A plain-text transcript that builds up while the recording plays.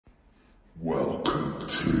Welcome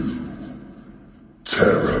to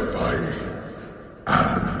Terrifying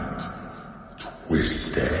and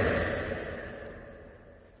Twisted.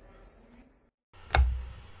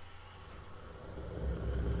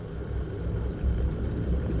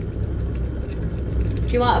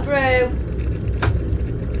 Do you want a brew?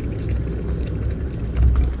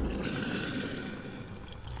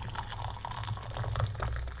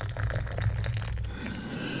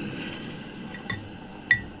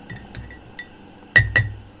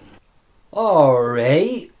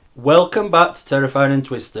 Alright, welcome back to Terrifying and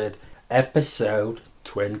Twisted, episode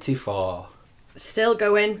 24. Still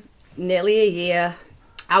going, nearly a year.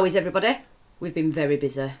 How is everybody? We've been very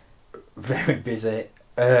busy. Very busy.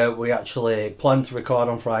 We actually planned to record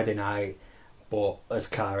on Friday night, but his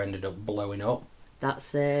car ended up blowing up.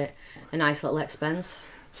 That's a nice little expense.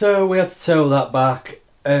 So we had to tow that back,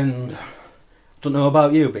 and I don't know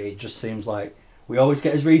about you, but it just seems like we always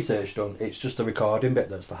get his research done. It's just the recording bit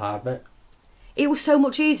that's the hard bit. It was so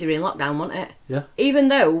much easier in lockdown, wasn't it? Yeah. Even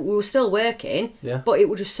though we were still working, Yeah. but it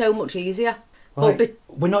was just so much easier. Like,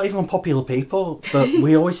 we're not even popular people, but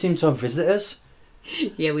we always seem to have visitors.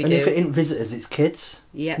 Yeah, we and do. if it ain't visitors, it's kids.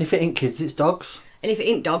 Yeah. And if it ain't kids, it's dogs. And if it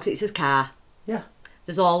ain't dogs, it's his car. Yeah.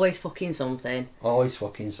 There's always fucking something. Always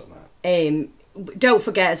fucking something. Don't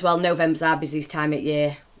forget as well, November's our busiest time of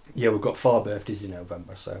year. Yeah, we've got 4 birthdays in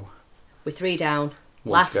November, so... We're 3 down.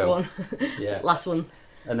 One Last to go. one. Yeah. Last one.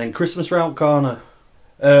 And then Christmas round corner.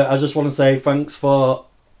 I just want to say thanks for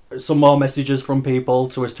some more messages from people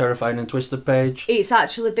to his Terrifying and Twisted page. It's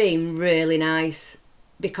actually been really nice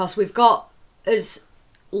because we've got as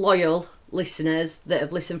loyal listeners that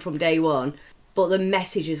have listened from day one, but the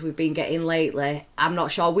messages we've been getting lately, I'm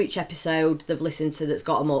not sure which episode they've listened to that's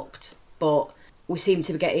got them hooked, but we seem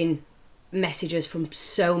to be getting messages from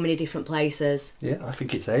so many different places. Yeah, I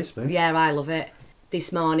think it's ace, mate. Yeah, I love it.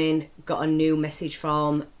 This morning got a new message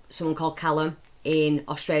from someone called Callum in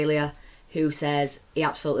Australia who says he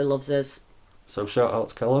absolutely loves us. So shout out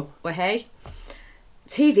to Carla. Well, hey,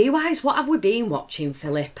 TV wise, what have we been watching,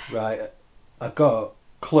 Philip? Right, I got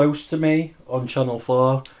Close to Me on Channel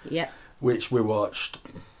 4, Yep. which we watched.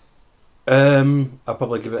 I'd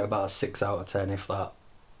probably give it about a 6 out of 10, if that.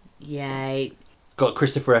 Yay. Got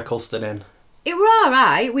Christopher Eccleston in. It were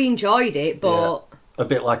alright, we enjoyed it, but... A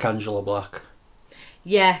bit like Angela Black.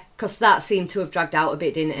 Yeah, because that seemed to have dragged out a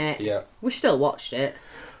bit, didn't it? Yeah. We still watched it.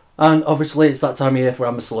 And obviously it's that time of year for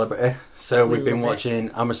I'm a Celebrity. So We we've been love it.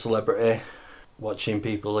 watching I'm a Celebrity, watching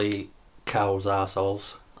people eat cows'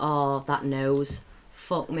 arseholes. Oh, that nose.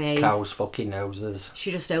 Fuck me. Cows' fucking noses. She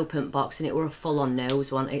just opened the box and it were a full-on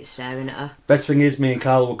nose, wasn't it, staring at her. Best thing is me and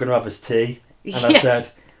Carla were going to have us tea. And I Yeah.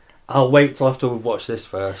 said, I'll wait till after we've watched this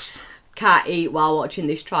first. Can't eat while watching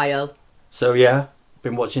this trial. So yeah,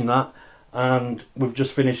 been watching that. And we've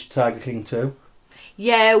just finished Tiger King 2.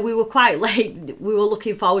 Yeah, we were quite late. We were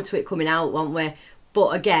looking forward to it coming out, weren't we?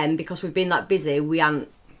 But again, because we've been that busy, we hadn't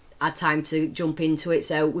had time to jump into it.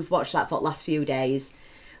 So we've watched that for the last few days.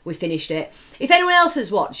 We finished it. If anyone else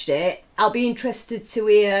has watched it, I'll be interested to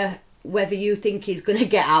hear whether you think he's going to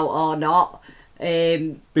get out or not.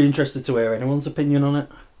 Be interested to hear anyone's opinion on it.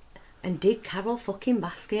 And did Carol fucking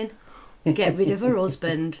Baskin get rid of her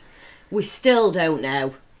husband? We still don't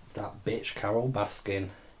know. That bitch Carol Baskin.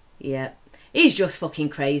 Yeah. He's just fucking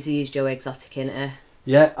crazy, he's Joe Exotic, innit?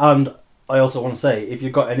 Yeah, and I also want to say, if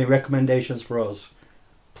you've got any recommendations for us,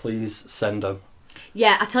 please send them.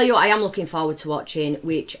 Yeah, I tell you what I am looking forward to watching,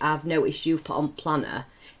 which I've noticed you've put on Planner,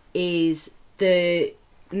 is the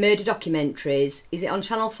murder documentaries. Is it on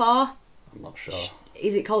Channel 4? I'm not sure.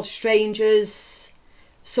 Is it called Strangers?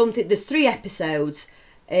 Something. There's 3 episodes,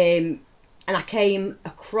 and I came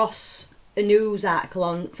across a news article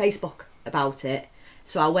on Facebook about it,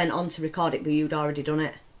 so I went on to record it, but you'd already done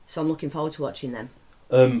it, so I'm looking forward to watching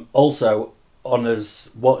them. Also, on his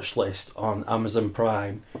watch list on Amazon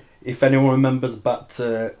Prime, if anyone remembers back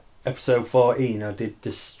to episode 14, I did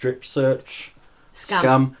this strip search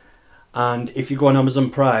scam. And if you go on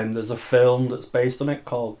Amazon Prime, there's a film that's based on it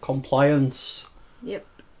called Compliance. Yep.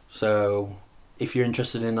 So, if you're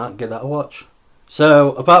interested in that, give that a watch.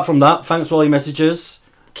 So, apart from that, thanks for all your messages.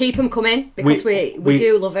 Keep them coming, because we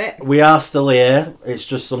do love it. We are still here. It's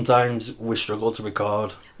just sometimes we struggle to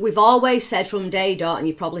record. We've always said from day dot, and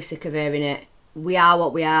you're probably sick of hearing it, we are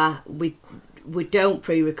what we are. We don't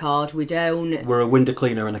pre-record. We don't... We're a window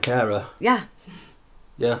cleaner and a carer. Yeah.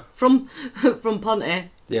 Yeah. From Ponty.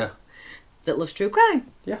 Yeah. That loves true crime.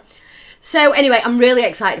 Yeah. So anyway, I'm really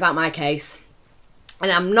excited about my case.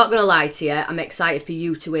 And I'm not going to lie to you, I'm excited for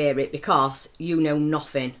you to hear it because you know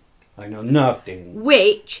nothing. I know nothing.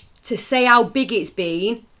 Which, to say how big it's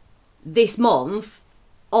been this month,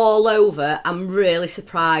 all over. I'm really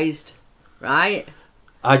surprised, right?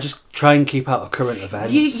 I just try and keep out of current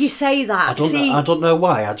events. You say that. I don't know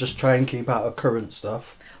why. I just try and keep out of current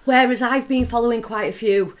stuff. Whereas I've been following quite a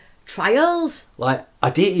few trials. Like, I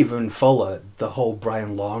didn't even follow the whole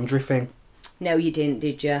Brian Laundrie thing. No, you didn't,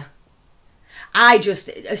 did you? I just,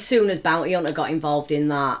 as soon as Bounty Hunter got involved in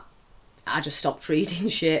that, I just stopped reading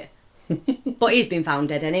shit. But he's been found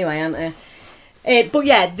dead anyway, hasn't he? But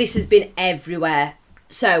yeah, this has been everywhere.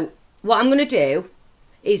 So, what I'm going to do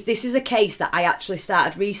is, this is a case that I actually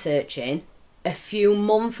started researching a few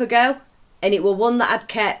months ago. And it was one that I'd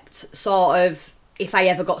kept sort of, if I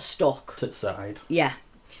ever got stuck. To the side. Yeah.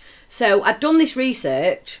 So, I'd done this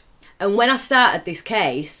research, and when I started this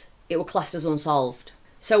case, it was classed as unsolved.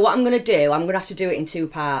 So what I'm going to do, I'm going to have to do it in 2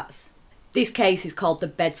 parts. This case is called the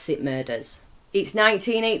Bedsit Murders. It's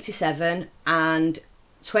 1987, and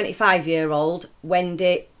 25-year-old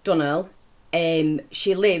Wendy Knell,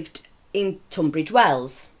 she lived in Tunbridge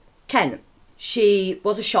Wells, Kent. She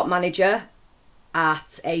was a shop manager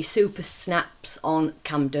at a Super Snaps on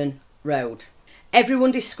Camden Road.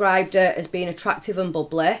 Everyone described her as being attractive and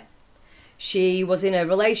bubbly. She was in a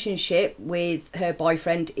relationship with her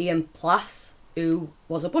boyfriend Ian Plass, who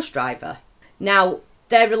was a bus driver. Now,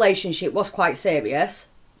 their relationship was quite serious,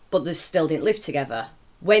 but they still didn't live together.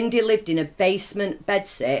 Wendy lived in a basement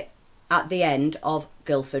bedsit at the end of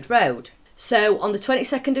Guildford Road. So, on the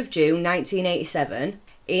 22nd of June 1987,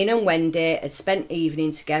 Ian and Wendy had spent the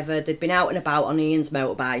evening together. They'd been out and about on Ian's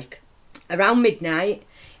motorbike. Around midnight,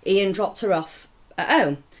 Ian dropped her off at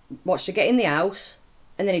home, watched her get in the house,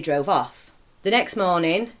 and then he drove off. The next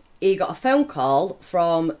morning, he got a phone call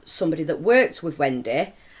from somebody that worked with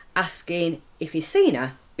Wendy asking if he'd seen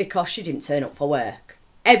her because she didn't turn up for work.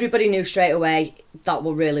 Everybody knew straight away that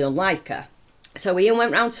was really unlike her. So Ian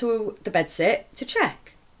went round to the bedsit to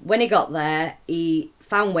check. When he got there, he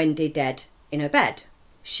found Wendy dead in her bed.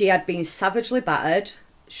 She had been savagely battered,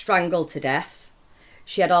 strangled to death.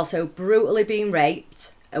 She had also brutally been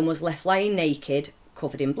raped and was left lying naked,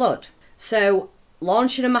 covered in blood. So,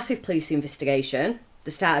 launching a massive police investigation,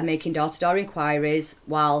 they started making door-to-door inquiries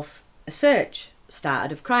whilst a search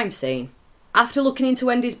started of crime scene. After looking into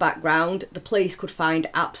Wendy's background, the police could find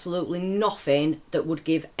absolutely nothing that would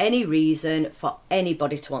give any reason for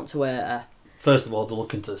anybody to want to hurt her. First of all, they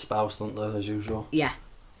look into the spouse, don't they, as usual? Yeah.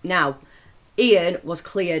 Now, Ian was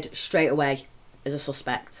cleared straight away as a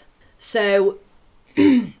suspect. So...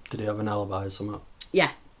 Did he have an alibi or something?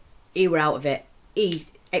 Yeah. He were out of it. He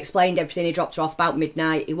explained everything. He dropped her off about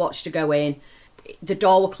midnight. He watched her go in. The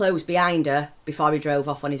door was closed behind her before he drove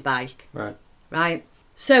off on his bike. Right.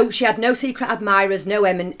 So she had no secret admirers, no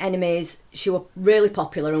enemies. She was really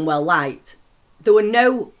popular and well liked. There were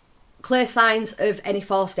no clear signs of any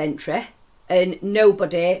forced entry, and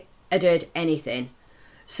nobody had heard anything.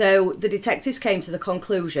 So the detectives came to the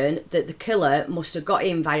conclusion that the killer must have got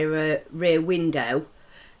in via a rear window,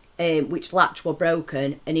 which latch were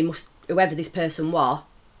broken, and whoever this person were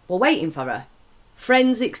waiting for her.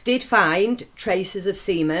 Forensics did find traces of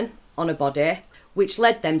semen on her body, which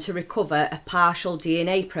led them to recover a partial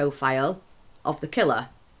DNA profile of the killer.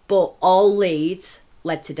 But all leads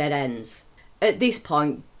led to dead ends. At this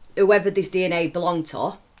point, whoever this DNA belonged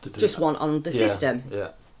to just went on the system. Yeah.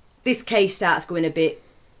 This case starts going a bit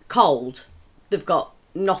cold. They've got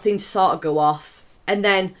nothing to sort of go off. And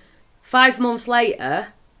then 5 months later,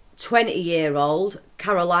 20-year-old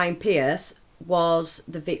Caroline Pierce was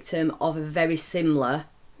the victim of a very similar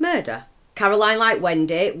murder. Caroline, like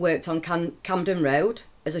Wendy, worked on Camden Road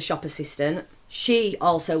as a shop assistant. She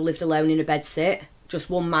also lived alone in a bedsit, just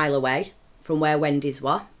 1 mile away from where Wendy's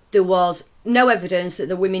were. There was no evidence that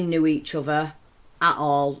the women knew each other at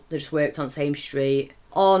all. They just worked on the same street.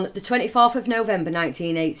 On the 24th of November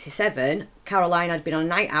 1987, Caroline had been on a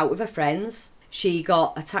night out with her friends. She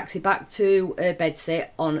got a taxi back to her bedsit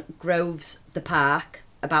on Groves the Park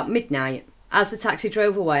about midnight. As the taxi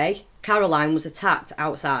drove away, Caroline was attacked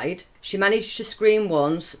outside. She managed to scream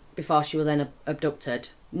once before she was then abducted.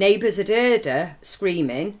 Neighbours had heard her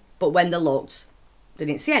screaming, but when they looked, they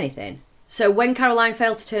didn't see anything. So when Caroline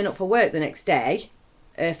failed to turn up for work the next day,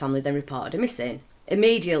 her family then reported her missing.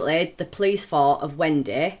 Immediately, the police thought of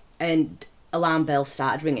Wendy and alarm bells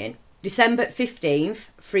started ringing. December 15th,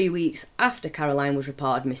 3 weeks after Caroline was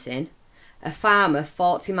reported missing, a farmer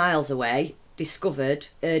 40 miles away discovered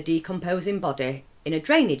her decomposing body in a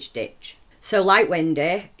drainage ditch. So like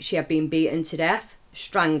Wendy, she had been beaten to death,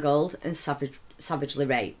 strangled and savagely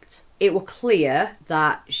raped. It was clear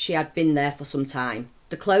that she had been there for some time.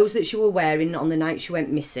 The clothes that she was wearing on the night she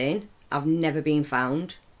went missing have never been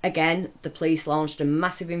found. Again, the police launched a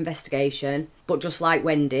massive investigation, but just like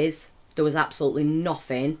Wendy's, There was absolutely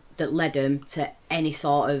nothing that led them to any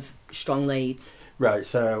sort of strong leads. Right,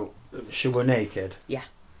 so she were naked. Yeah.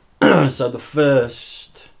 So the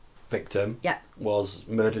first victim Yeah. was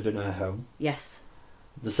murdered in her home. Yes.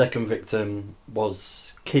 The second victim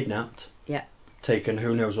was kidnapped. Yeah. Taken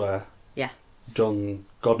who knows where. Yeah. Done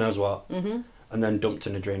God knows what. Mhm. And then dumped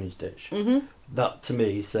in a drainage ditch. Mhm. That to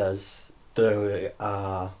me says they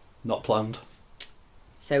are not planned.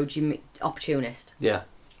 So do you mean opportunist? Yeah.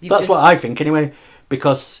 You've That's just- what I think anyway.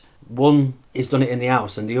 Because one is done it in the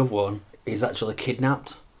house and the other one is actually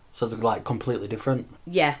kidnapped. So they're like completely different.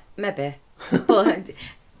 Yeah, maybe. But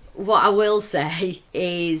what I will say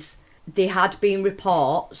is there had been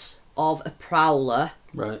reports of a prowler,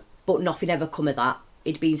 Right. but nothing ever come of that.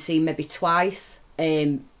 It'd been seen maybe twice.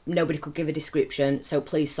 Nobody could give a description, so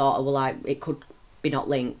police sort of were like, it could be not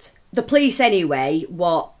linked. The police anyway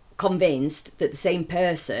were convinced that the same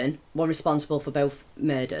person were responsible for both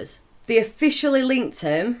murders. They officially linked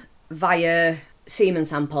him via semen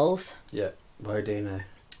samples. Yeah. By DNA.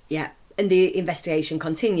 Yeah, and the investigation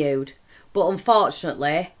continued. But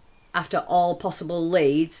unfortunately, after all possible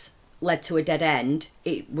leads led to a dead end,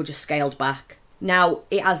 it was just scaled back. Now,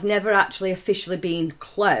 it has never actually officially been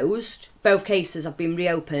closed. Both cases have been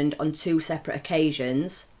reopened on 2 separate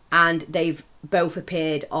occasions, and they've both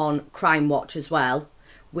appeared on Crime Watch as well,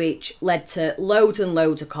 which led to loads and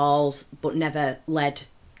loads of calls, but never led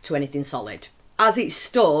to anything solid. As it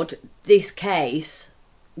stood, this case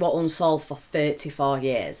was unsolved for 34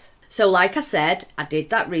 years. So like I said, I did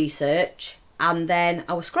that research, and then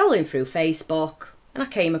I was scrolling through Facebook and I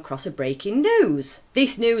came across a breaking news.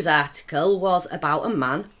 This news article was about a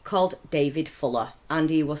man called David Fuller, and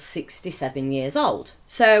he was 67 years old.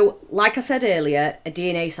 So, like I said earlier, a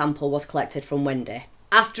DNA sample was collected from Wendy.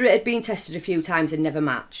 After it had been tested a few times and never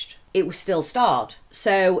matched, it was still stored.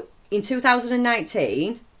 So, in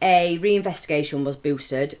 2019, a reinvestigation was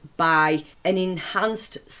boosted by an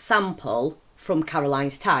enhanced sample from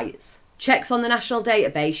Caroline's tights. Checks on the national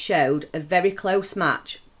database showed a very close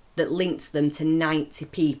match that linked them to 90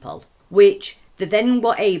 people, which they then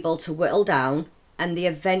were able to whittle down, and they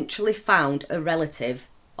eventually found a relative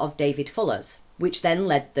of David Fuller's, which then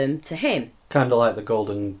led them to him. Kind of like the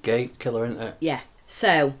Golden Gate Killer, isn't it? Yeah.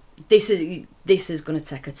 So this is going to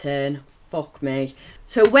take a turn. Fuck me.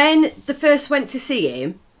 So when they first went to see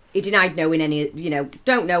him, he denied knowing any,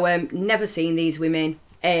 don't know him, never seen these women.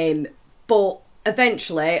 But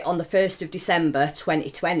eventually, on the 1st of December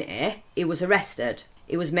 2020, he was arrested.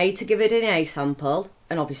 He was made to give a DNA sample,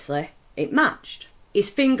 and obviously it matched. His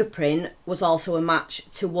fingerprint was also a match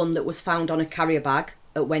to one that was found on a carrier bag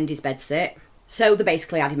at Wendy's bedsit. So they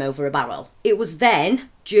basically had him over a barrel. It was then,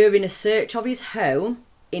 during a search of his home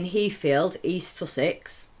in Heathfield, East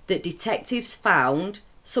Sussex, that detectives found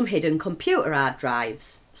some hidden computer hard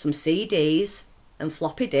drives, some CDs and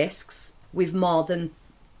floppy disks with more than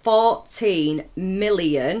 14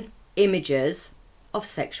 million images of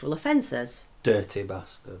sexual offences. Dirty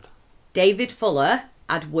bastard. David Fuller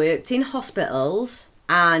had worked in hospitals,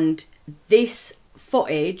 and this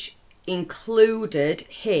footage included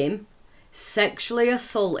him sexually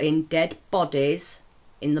assaulting dead bodies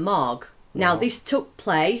in the morgue. Now, this took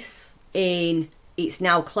place in, it's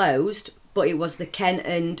now closed, but it was the Kent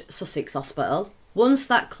and Sussex Hospital. Once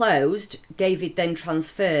that closed, David then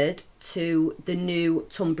transferred to the new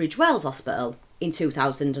Tunbridge Wells Hospital in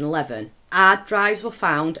 2011. Hard drives were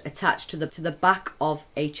found attached to the back of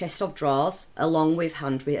a chest of drawers, along with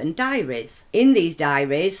handwritten diaries. In these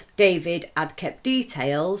diaries, David had kept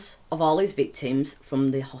details of all his victims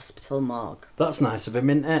from the hospital morgue. That's nice of him,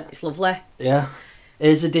 isn't it? It's lovely. Yeah.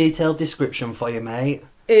 Here's a detailed description for you, mate.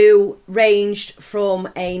 Who ranged from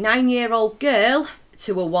a 9-year-old girl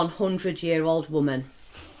to a 100-year-old woman.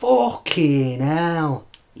 Fucking hell.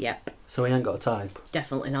 Yep, So he ain't got a type.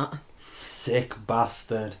 definitely not. Sick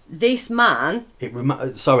bastard. This man... It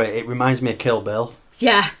reminds me of Kill Bill.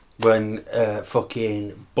 Yeah. When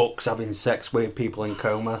fucking Buck's having sex with people in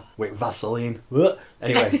coma with Vaseline.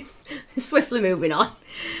 Anyway. Swiftly moving on.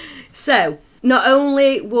 So, not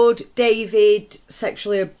only would David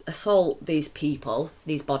sexually assault these people,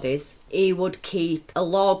 these bodies, he would keep a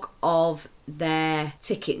log of their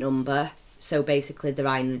ticket number, so basically their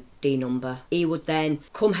ID number. He would then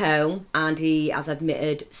come home, and he has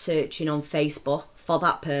admitted searching on Facebook for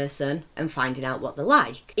that person and finding out what they're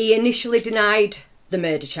like. He initially denied the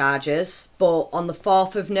murder charges, but on the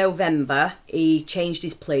 4th of November, he changed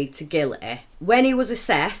his plea to guilty. When he was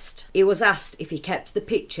assessed, he was asked if he kept the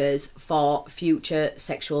pictures for future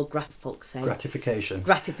sexual gratification. Gratification.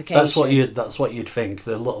 That's what you'd think.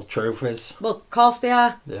 The little trophies. Well, of course they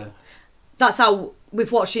are. Yeah. That's how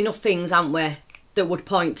we've watched enough things, haven't we? that would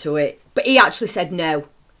point to it. But he actually said no.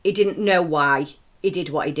 He didn't know why he did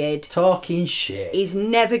what he did. Talking shit.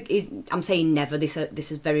 I'm saying never, this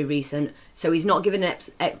is very recent. So he's not given an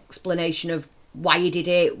explanation of why he did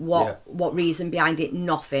it, what reason behind it,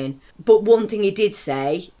 nothing. But one thing he did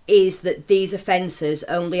say is that these offences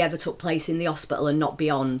only ever took place in the hospital and not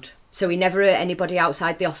beyond. So he never hurt anybody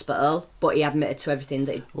outside the hospital, but he admitted to everything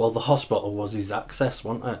that Well, the hospital was his access,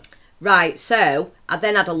 wasn't it? Right, so I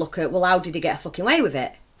then had a look at, well, how did he get a fucking way with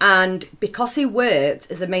it? And because he worked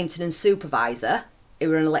as a maintenance supervisor, he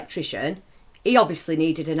was an electrician, he obviously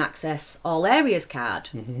needed an access all areas card.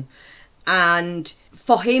 Mm-hmm. And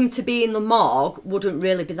for him to be in the morgue wouldn't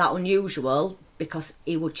really be that unusual, because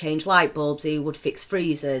he would change light bulbs, he would fix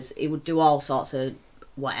freezers, he would do all sorts of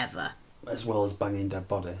whatever. As well as banging dead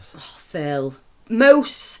bodies. Oh, Phil.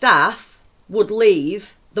 Most staff would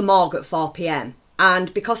leave the morgue at 4 p.m.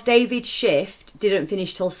 And because David's shift didn't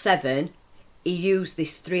finish till 7, he used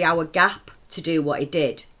this 3-hour gap to do what he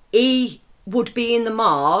did. He would be in the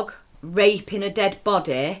morgue raping a dead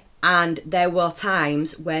body, and there were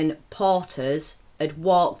times when porters had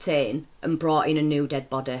walked in and brought in a new dead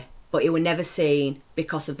body, but he were never seen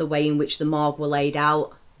because of the way in which the morgue were laid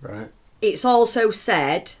out. Right. It's also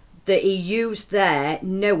said that he used there,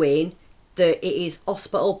 knowing that it is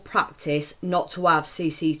hospital practice not to have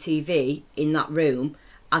CCTV in that room,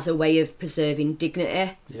 as a way of preserving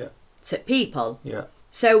dignity to people. Yeah.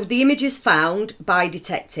 So the images found by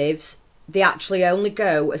detectives, they actually only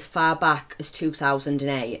go as far back as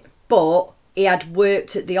 2008. But he had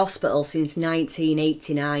worked at the hospital since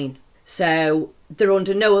 1989. So they're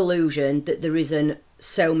under no illusion that there isn't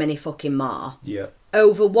so many fucking more. Yeah.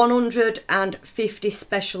 Over 150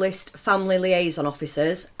 specialist family liaison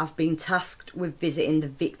officers have been tasked with visiting the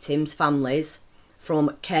victims' families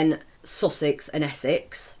from Kent, Sussex and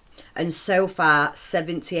Essex. And so far,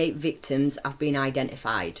 78 victims have been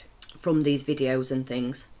identified from these videos and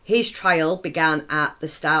things. His trial began at the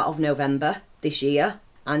start of November this year,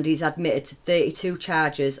 and he's admitted to 32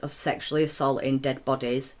 charges of sexually assaulting dead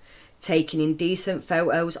bodies, taking indecent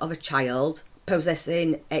photos of a child,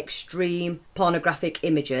 possessing extreme pornographic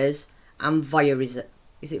images, and voyeurism.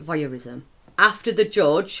 Is it voyeurism? After the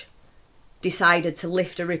judge decided to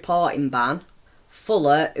lift a reporting ban,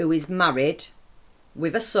 Fuller, who is married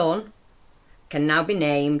with a son, can now be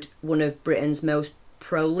named one of Britain's most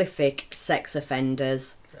prolific sex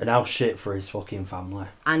offenders. And how shit for his fucking family.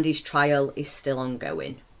 And his trial is still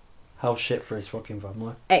ongoing. How shit for his fucking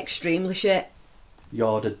family. Extremely shit.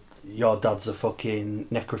 Your dad's a fucking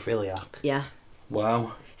necrophiliac. Yeah.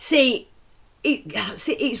 Wow. See,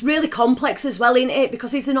 it's really complex as well, isn't it?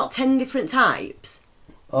 Because is there not 10 different types?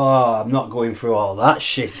 Oh, I'm not going through all that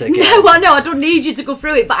shit again. No, I know, I don't need you to go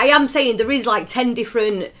through it, but I am saying there is like 10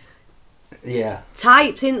 different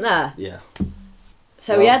types, isn't there? Yeah.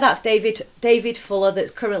 So well, yeah, that's David Fuller,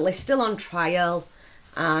 that's currently still on trial,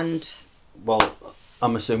 and... Well,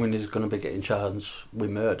 I'm assuming he's going to be getting charged with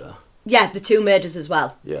murder. Yeah, the 2 murders as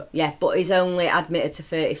well. Yeah. Yeah, but he's only admitted to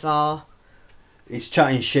 34. He's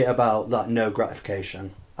chatting shit about that no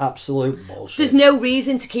gratification. Absolute bullshit. There's no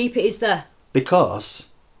reason to keep it, is there? Because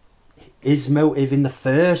his motive in the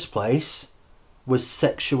first place was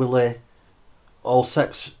sexually...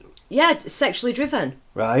 Yeah, sexually driven.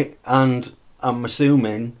 Right, and I'm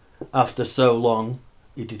assuming after so long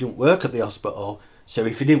he didn't work at the hospital, so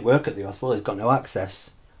if he didn't work at the hospital he's got no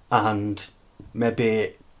access, and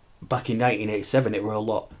maybe back in 1987 it were a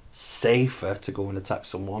lot safer to go and attack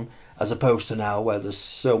someone as opposed to now where there's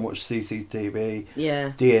so much CCTV,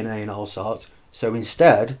 DNA and all sorts. So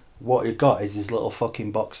instead what he got is his little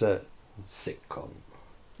fucking boxer. Sick cunt.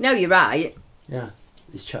 No, you're right. Yeah,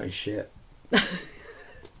 he's chatting shit.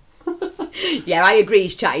 Yeah, I agree,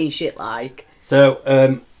 he's chatting shit like.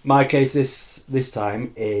 So, my case this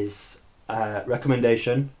time is a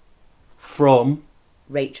recommendation from...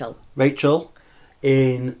 Rachel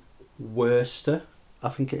in Worcester, I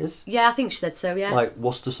think it is. Yeah, I think she said so, yeah. Like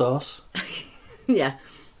Worcester sauce. Yeah.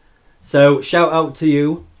 So, shout out to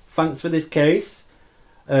you. Thanks for this case.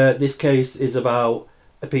 This case is about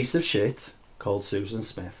a piece of shit called Susan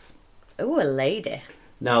Smith. Oh, a lady.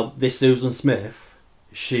 Now, this Susan Smith...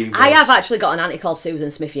 I have actually got an auntie called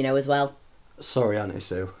Susan Smith, you know, as well. Sorry, Auntie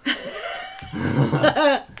Sue.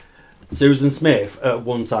 Susan Smith, at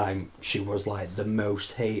one time, she was like the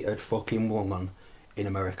most hated fucking woman in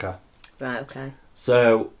America. Right, okay.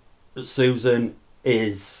 So, Susan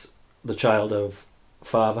is the child of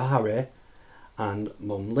Father Harry and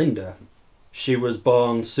Mum Linda. She was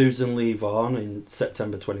born Susan Lee Vaughan in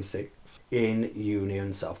September 26th in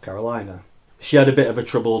Union, South Carolina. She had a bit of a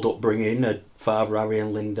troubled upbringing. Her father Harry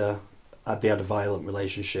and Linda had a violent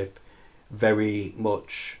relationship, very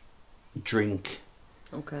much drink,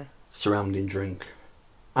 Okay. surrounding drink.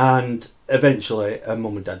 And eventually her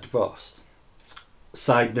mum and dad divorced.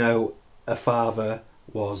 Side note, her father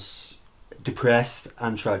was depressed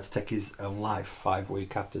and tried to take his own life 5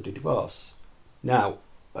 weeks after the divorce. Now,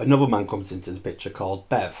 another man comes into the picture called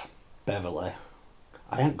Beverly.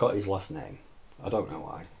 I ain't got his last name. I don't know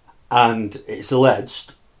why. And it's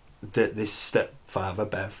alleged that this stepfather,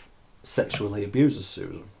 Bev, sexually abuses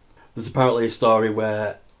Susan. There's apparently a story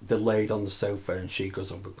where they're laid on the sofa and she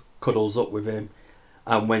goes up and cuddles up with him,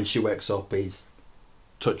 and when she wakes up he's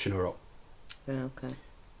touching her up. Yeah,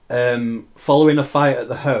 okay. Following a fight at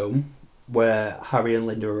the home where Harry and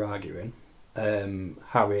Linda are arguing,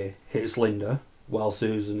 Harry hits Linda while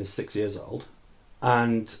Susan is 6 years old,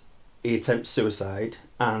 and he attempts suicide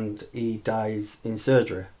and he dies in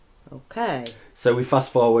surgery. Okay. So we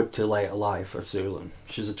fast forward to later life of Susan.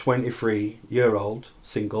 She's a 23-year-old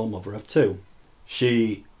single mother of 2.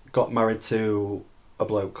 She got married to a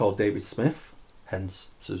bloke called David Smith, hence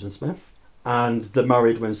Susan Smith. And they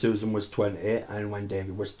married when Susan was 20 and when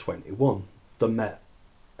David was 21. They met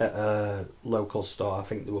at a local store. I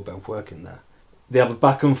think they were both working there. They have a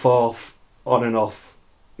back and forth, on and off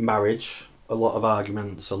marriage. A lot of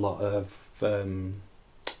arguments, a lot of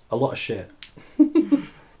shit.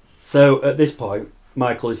 So at this point,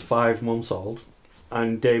 Michael is 5 months old,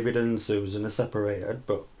 and David and Susan are separated,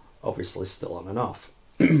 but obviously still on and off.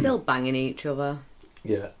 Still banging each other.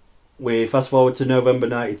 Yeah. We fast forward to November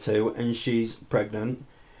 92, and she's pregnant,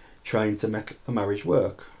 trying to make a marriage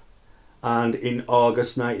work. And in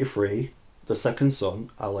August 93, the second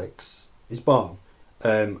son, Alex, is born.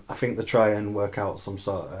 I think they try and work out some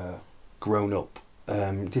sort of grown-up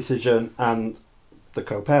decision, and the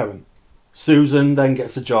co-parent. Susan then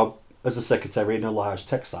gets a job as a secretary in a large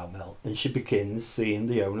textile mill, and she begins seeing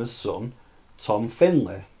the owner's son, Tom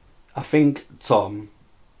Finlay. I think Tom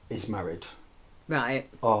is married. Right.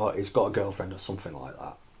 Or he's got a girlfriend or something like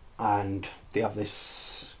that. And they have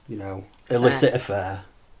this, illicit affair.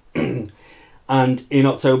 And in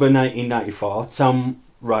October 1994, Tom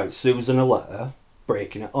writes Susan a letter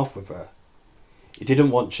breaking it off with her. He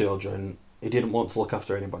didn't want children. He didn't want to look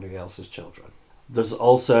after anybody else's children. There's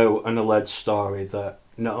also an alleged story that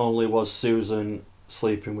not only was Susan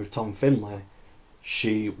sleeping with Tom Finlay,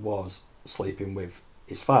 she was sleeping with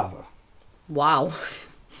his father. Wow.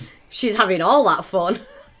 She's having all that fun.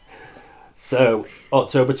 So,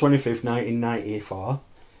 October 25th, 1994,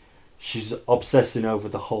 she's obsessing over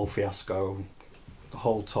the whole fiasco, the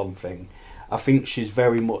whole Tom thing. I think she's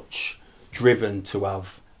very much driven to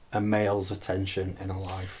have a male's attention in her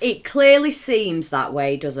life. It clearly seems that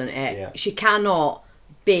way, doesn't it? Yeah. She cannot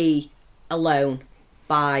be alone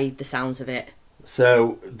by the sounds of it.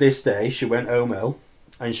 So this day she went home ill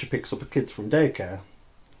and she picks up her kids from daycare.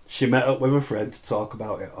 She met up with a friend to talk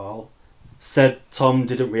about it all. Said Tom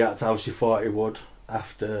didn't react how she thought he would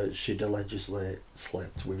after she'd allegedly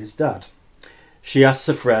slept with his dad. She asked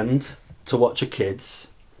her friend to watch her kids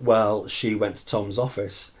while she went to Tom's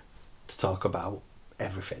office to talk about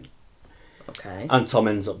everything. Okay. And Tom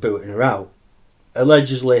ends up booting her out.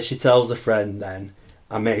 Allegedly, she tells her friend then,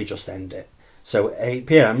 I may just end it. So at 8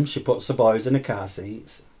 p.m, she puts the boys in the car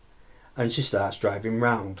seats and she starts driving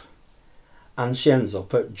round. And she ends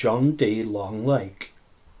up at John D. Long Lake.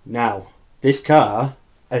 Now, this car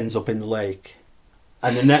ends up in the lake.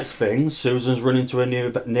 And the next thing, Susan's running to a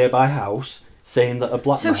nearby house saying that a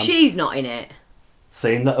black man... So she's not in it?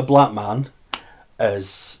 Saying that a black man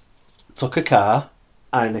has took a car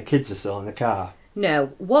and the kids are still in the car. No,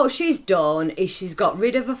 what she's done is she's got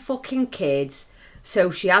rid of her fucking kids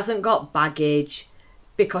so she hasn't got baggage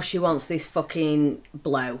because she wants this fucking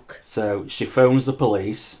bloke. So she phones the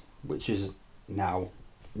police, which is now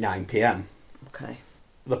 9 p.m. Okay.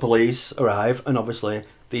 The police arrive and obviously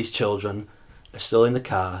these children are still in the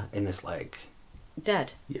car in this lake.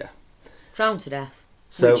 Dead? Yeah. Drowned to death.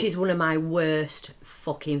 So, which is one of my worst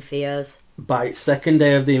fucking fears. By second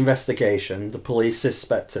day of the investigation, the police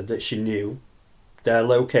suspected that she knew their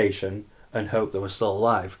location and hoped they were still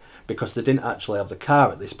alive because they didn't actually have the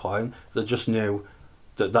car at this point. They just knew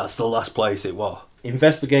that that's the last place it was.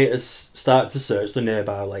 Investigators started to search the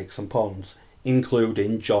nearby lakes and ponds,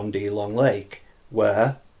 including John D. Long Lake,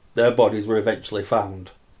 where their bodies were eventually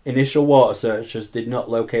found. Initial water searchers did not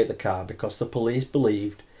locate the car because the police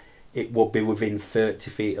believed it would be within 30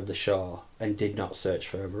 feet of the shore and did not search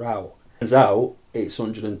further out. Turns out it's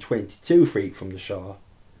 122 feet from the shore.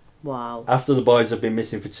 Wow. After the boys had been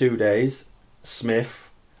missing for 2 days, Smith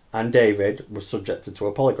and David were subjected to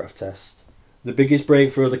a polygraph test. The biggest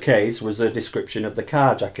breakthrough of the case was a description of the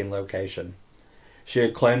carjacking location. She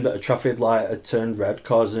had claimed that a traffic light had turned red,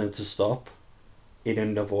 causing her to stop in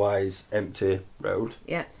an otherwise empty road.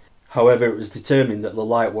 Yeah. However, it was determined that the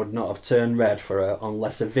light would not have turned red for her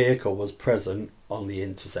unless a vehicle was present on the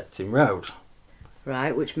intersecting road.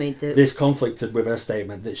 Right, which made the... This conflicted with her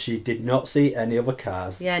statement that she did not see any other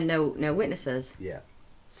cars. Yeah, no witnesses. Yeah.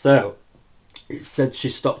 So, it said she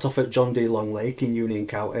stopped off at John D. Long Lake in Union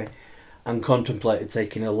County and contemplated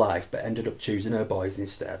taking her life, but ended up choosing her boys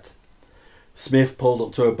instead. Smith pulled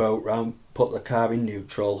up to a boat ramp, put the car in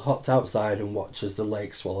neutral, hopped outside and watched as the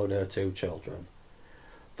lake swallowed her 2 children.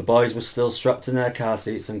 The boys were still strapped in their car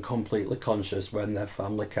seats and completely conscious when their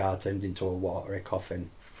family car turned into a watery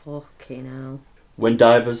coffin. Fucking hell. When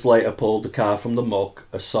divers later pulled the car from the muck,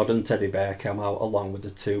 a sodden teddy bear came out along with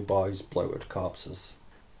the 2 boys' bloated corpses.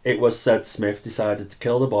 It was said Smith decided to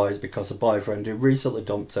kill the boys because a boyfriend who recently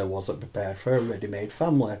dumped her wasn't prepared for a ready-made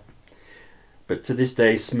family. But to this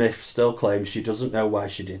day, Smith still claims she doesn't know why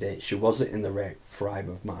she did it, she wasn't in the right frame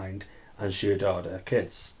of mind, and she adored her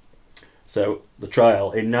kids. So, the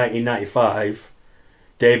trial. In 1995,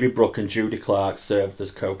 David Brooke and Judy Clark served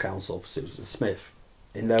as co-counsel for Susan Smith.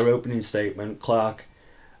 In their opening statement, Clark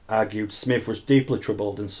argued Smith was deeply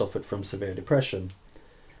troubled and suffered from severe depression.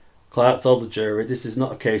 Clark told the jury, "This is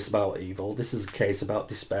not a case about evil, this is a case about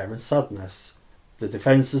despair and sadness." The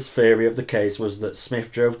defence's theory of the case was that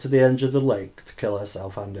Smith drove to the edge of the lake to kill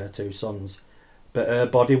herself and her 2 sons, but her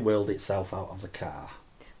body willed itself out of the car.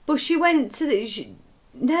 But she went to the...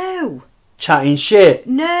 No. Chatting shit.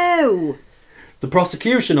 No. The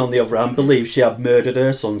prosecution, on the other hand, believes she had murdered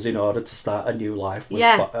her sons in order to start a new life with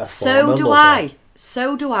Yeah, a so former do lover. I.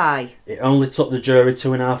 So do I. It only took the jury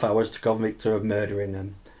 2.5 hours to convict her of murdering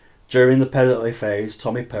them. During the penalty phase,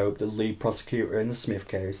 Tommy Pope, the lead prosecutor in the Smith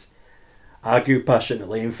case, argued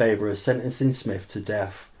passionately in favour of sentencing Smith to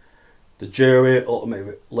death. The jury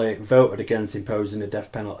ultimately voted against imposing a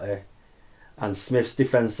death penalty, and Smith's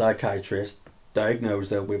defence psychiatrist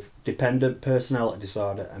diagnosed her with dependent personality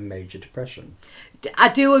disorder and major depression. I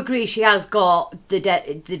do agree she has got the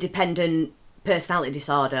dependent personality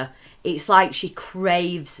disorder. It's like she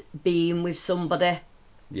craves being with somebody.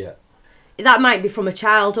 Yeah. That might be from a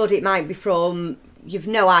childhood, it might be from... You've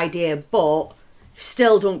no idea, but...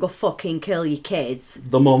 Still don't go fucking kill your kids.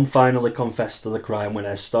 The mum finally confessed to the crime when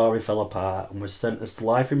her story fell apart and was sentenced to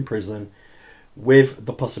life in prison with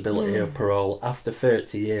the possibility of parole after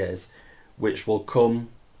 30 years, which will come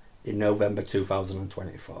in November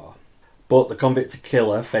 2024. But the convicted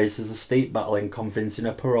killer faces a steep battle in convincing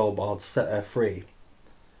a parole board to set her free.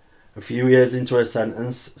 A few years into her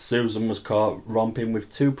sentence, Susan was caught romping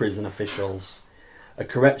with 2 prison officials, a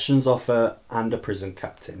corrections officer and a prison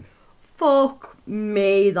captain. Fuck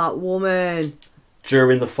me, that woman.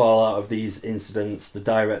 During the fallout of these incidents, the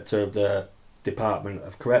director of the Department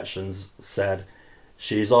of Corrections said,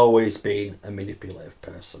 "She's always been a manipulative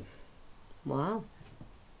person." Wow.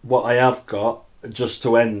 What I have got, just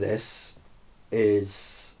to end this,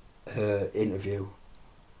 is her interview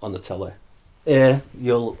on the telly.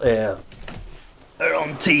 You'll hear her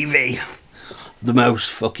on TV. The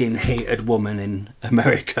most fucking hated woman in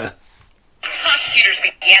America. Prosecutors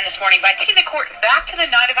began this morning by taking the court back to the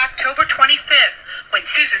night of October 25th, when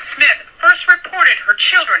Susan Smith first reported her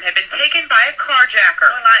children had been taken by a carjacker.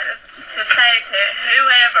 I would like to say to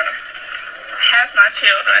whoever has my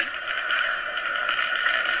children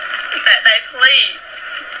that they please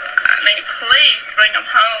bring them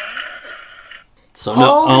home. So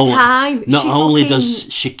All the time. Not She only fucking-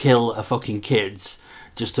 does she kill her fucking kids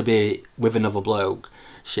just to be with another bloke,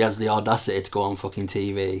 she has the audacity to go on fucking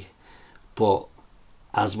TV. But,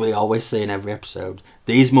 as we always say in every episode,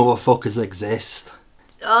 these motherfuckers exist.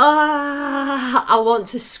 I want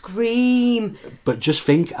to scream. But just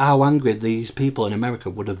think how angry these people in America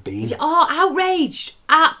would have been. Oh, outraged.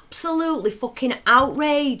 Absolutely fucking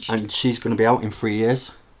outraged. And she's going to be out in 3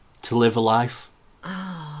 years to live a life.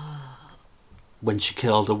 When she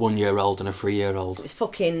killed a 1-year-old and a 3-year-old. It's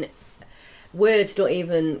fucking... Words don't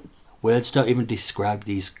even... Words don't even describe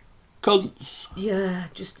these cunts. Yeah,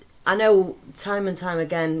 just... I know time and time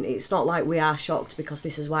again, it's not like we are shocked because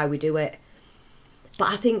this is why we do it. But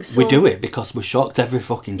I think We do it because we're shocked every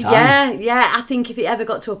fucking time. Yeah, I think if it ever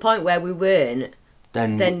got to a point where we weren't,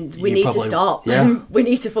 then we you need probably, to stop. Yeah. We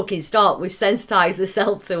need to fucking stop. We've sensitised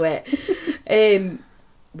ourselves to it.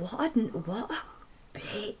 What a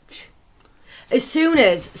bitch. As soon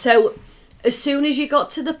as you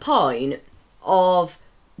got to the point of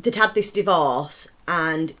they'd had this divorce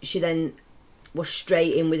and she then was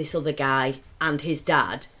straight in with this other guy and his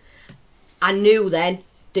dad, I knew then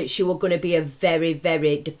that she was going to be a very,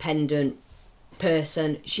 very dependent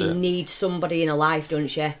person. She needs somebody in her life, doesn't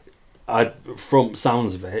she? from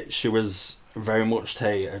sounds of it, she was very much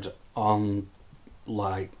hated on,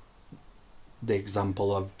 like, the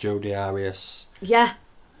example of Jodie Arias. Yeah.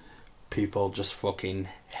 People just fucking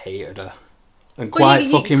hated her. And Well,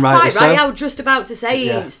 fucking rightly so. I was just about to say,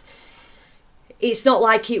 it's not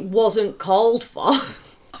like it wasn't called for.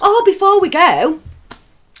 Oh, before we go,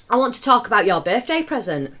 I want to talk about your birthday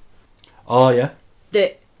present. Oh, yeah?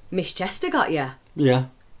 That Miss Chester got you. Yeah.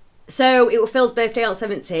 So, it was Phil's birthday on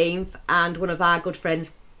 17th, and one of our good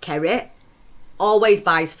friends, Kerry, always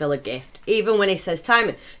buys Phil a gift. Even when he says,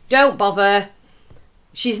 time, don't bother.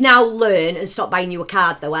 She's now learned and stopped buying you a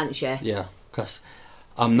card, though, hasn't she? Yeah, because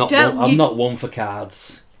I'm not one for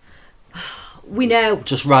cards. We know.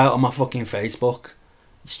 Just write it on my fucking Facebook.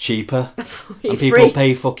 It's cheaper. And people free.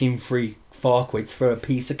 pay fucking £4 for a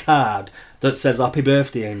piece of card that says happy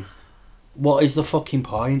birthday in. What is the fucking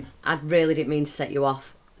point? I really didn't mean to set you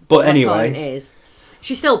off. But My anyway. point is,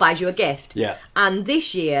 she still buys you a gift. Yeah. And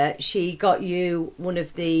this year, she got you one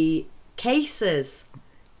of the cases,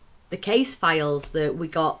 the case files that we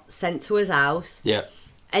got sent to his house. Yeah.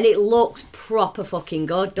 And it looks proper fucking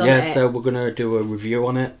good, doesn't it? Yeah, so we're going to do a review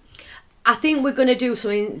on it. I think we're going to do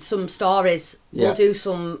some stories. Yeah. We'll do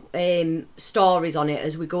some stories on it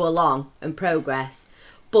as we go along and progress.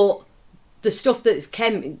 But the stuff that's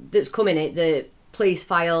come in it, the police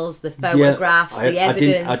files, the photographs, the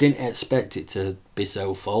evidence. I didn't expect it to be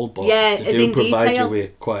so full, but yeah, they as do in provide detail. you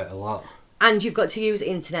with quite a lot. And you've got to use the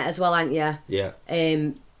internet as well, haven't you? Yeah.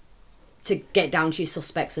 To get down to your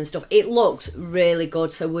suspects and stuff. It looks really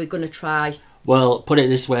good, so we're going to try. Well, put it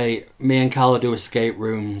this way, me and Carla do escape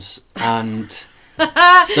rooms, and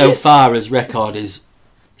so far as record is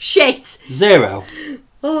Shit! 0.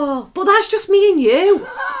 Oh, but that's just me and you.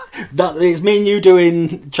 That is me and you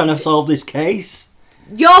trying to solve this case.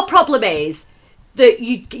 Your problem is that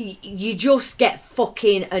you just get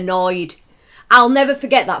fucking annoyed. I'll never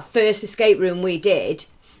forget that first escape room we did,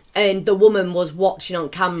 and the woman was watching on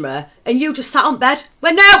camera, and you just sat on bed.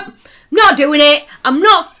 Went, no, I'm not doing it. I'm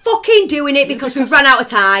not fucking doing it because we've run out of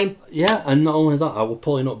time. Yeah, and not only that, I was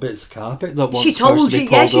pulling up bits of carpet that wasn't She told you,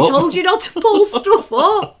 yeah, she told you not to pull stuff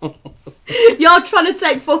up. You're trying to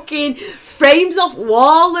take fucking frames off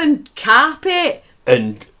wall and carpet.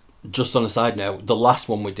 And just on a side note, the last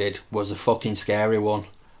one we did was a fucking scary one,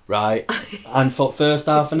 right? And for the first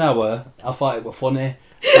half an hour, I thought it was funny.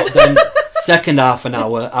 But then, second half an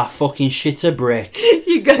hour, I fucking shit a brick.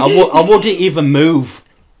 I wouldn't even move.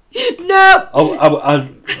 No. I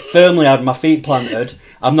firmly had my feet planted.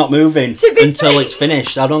 I'm not moving until it's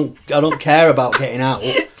finished. I don't care about getting out. To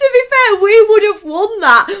be fair, we would have won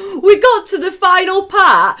that. We got to the final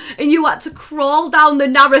part and you had to crawl down the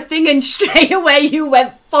narrow thing and straight away you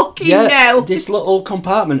went, fucking no. This little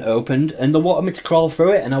compartment opened and they wanted me to crawl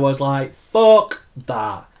through it and I was like, fuck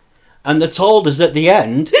that. And they told us at the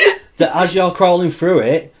end that as you're crawling through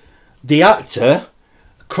it, the actor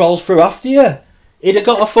crawls through after you. He'd have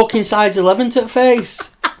got a fucking size 11 to the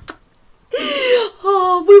face.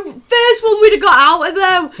 Oh, first one we'd have got out of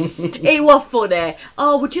them. It was funny.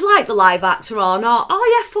 Oh, would you like the live actor or not?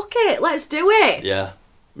 Oh yeah, fuck it, let's do it. Yeah.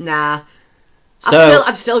 Nah. So,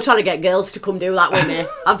 I'm still trying to get girls to come do that with me.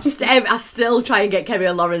 I still try and get Kerry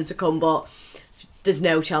and Lauren to come, but there's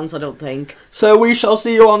no chance, I don't think. So we shall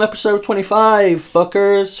see you on episode 25,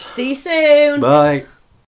 fuckers. See you soon. Bye.